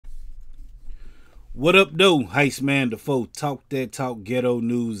What up, though? Heist man, the foe. Talk that talk, ghetto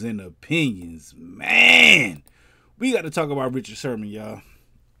news and opinions. Man, we got to talk about Richard Sherman, y'all.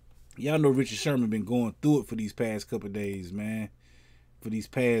 Y'all know Richard Sherman been going through it for these past couple of days, man. For these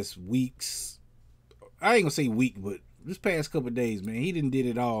past weeks. I ain't gonna say week, but this past couple of days, man. He didn't did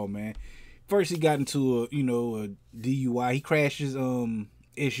it all, man. First, he got into a DUI. He crashed his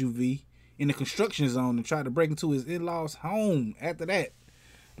SUV in the construction zone and tried to break into his in-laws' home. After that,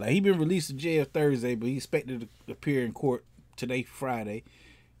 like, he been released to jail Thursday, but he expected to appear in court today, Friday,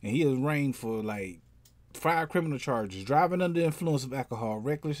 and he was arraigned for like 5 criminal charges: driving under the influence of alcohol,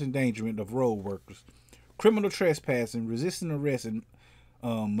 reckless endangerment of road workers, criminal trespassing, resisting arrest, and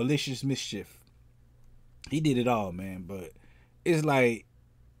malicious mischief. He did it all, man. But it's like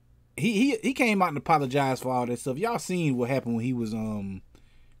he came out and apologized for all that stuff. Y'all seen what happened when he was trying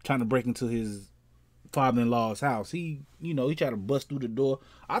to break into his father-in-law's house. He tried to bust through the door.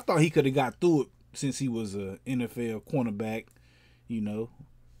 I thought he could have got through it since he was a NFL cornerback, and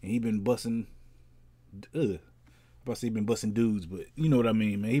he been busting. I'm about to say he been busting dudes, but you know what I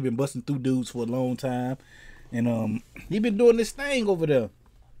mean, man. He been busting through dudes for a long time, and he been doing this thing over there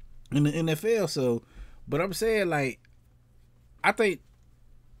in the NFL. So, but I'm saying, like, I think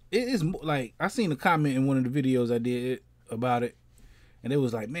it is like, I seen a comment in one of the videos I did about it, and it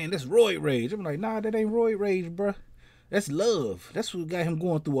was like, man, that's roid rage. I'm like, nah, that ain't roid rage, bruh. That's love. That's what got him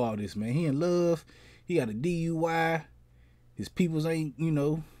going through all this, man. He in love. He got a DUI. His peoples ain't,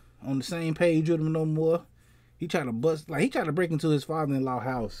 on the same page with him no more. He tried to break into his father-in-law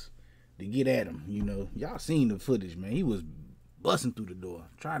house to get at him, Y'all seen the footage, man. He was busting through the door,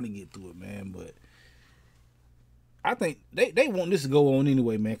 trying to get through it, man. But I think they want this to go on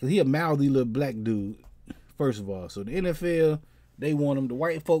anyway, man, because he a mouthy little black dude, first of all. So the NFL, they want him. The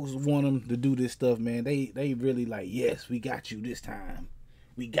white folks want him to do this stuff, man. They really like, yes, we got you this time.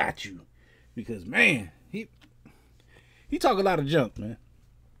 We got you. Because, man, he talk a lot of junk, man.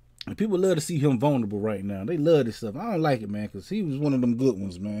 And people love to see him vulnerable right now. They love this stuff. I don't like it, man, because he was one of them good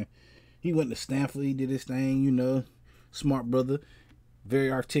ones, man. He went to Stanford. He did his thing, Smart brother.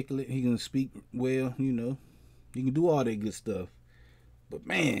 Very articulate. He can speak well, He can do all that good stuff. But,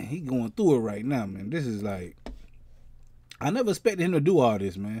 man, he going through it right now, man. This is like, I never expected him to do all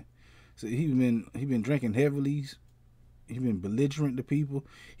this, man. So he been drinking heavily. He been belligerent to people.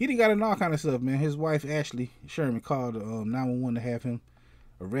 He done got in all kind of stuff, man. His wife Ashley Sherman called 911 to have him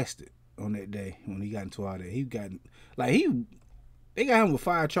arrested on that day when he got into all that. They got him with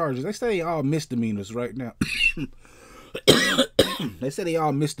 5 charges. They say they all misdemeanors right now. They say they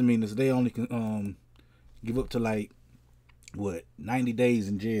all misdemeanors. They only can give up to 90 days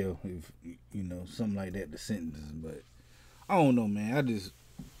in jail if something like that, the sentence. But I don't know, man. I just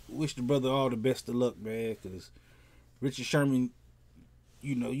wish the brother all the best of luck, man, because Richard Sherman,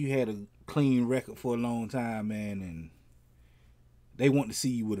 you had a clean record for a long time, man, and they want to see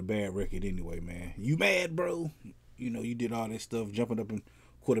you with a bad record anyway, man. You mad, bro? You did all that stuff, jumping up in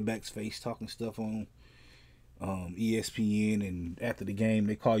quarterback's face, talking stuff on ESPN, and after the game,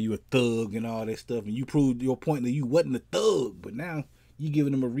 they call you a thug and all that stuff, and you proved your point that you wasn't a thug, but now you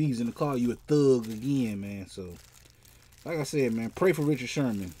giving them a reason to call you a thug again, man. So, like I said, man, pray for Richard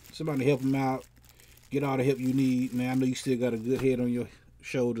Sherman. Somebody help him out. Get all the help you need, man. I know you still got a good head on your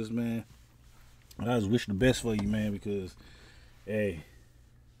shoulders, man. And I just wish the best for you, man, because, hey,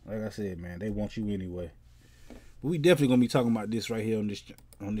 like I said, man, they want you anyway. But we definitely gonna be talking about this right here on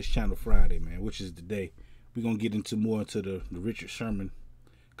this channel Friday, man, which is the day we're gonna get into the Richard Sherman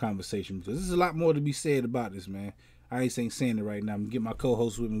conversation, because there's a lot more to be said about this, man. I ain't saying it right now. I'm gonna get my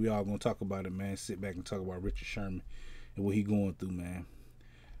co-host with me. We all gonna talk about it, man. Sit back and talk about Richard Sherman and what he going through, man.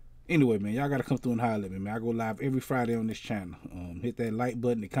 Anyway, man, y'all gotta come through and holler at me, man. I go live every Friday on this channel. Hit that like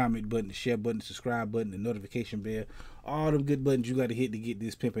button, the comment button, the share button, the subscribe button, the notification bell. All them good buttons you gotta hit to get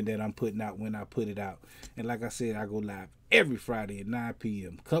this pimping that I'm putting out when I put it out. And like I said, I go live every Friday at 9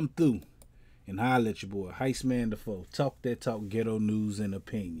 p.m. Come through and holler at your boy, Heist Man the Foe. Talk that talk, ghetto news and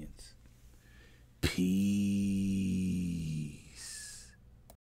opinions. Peace.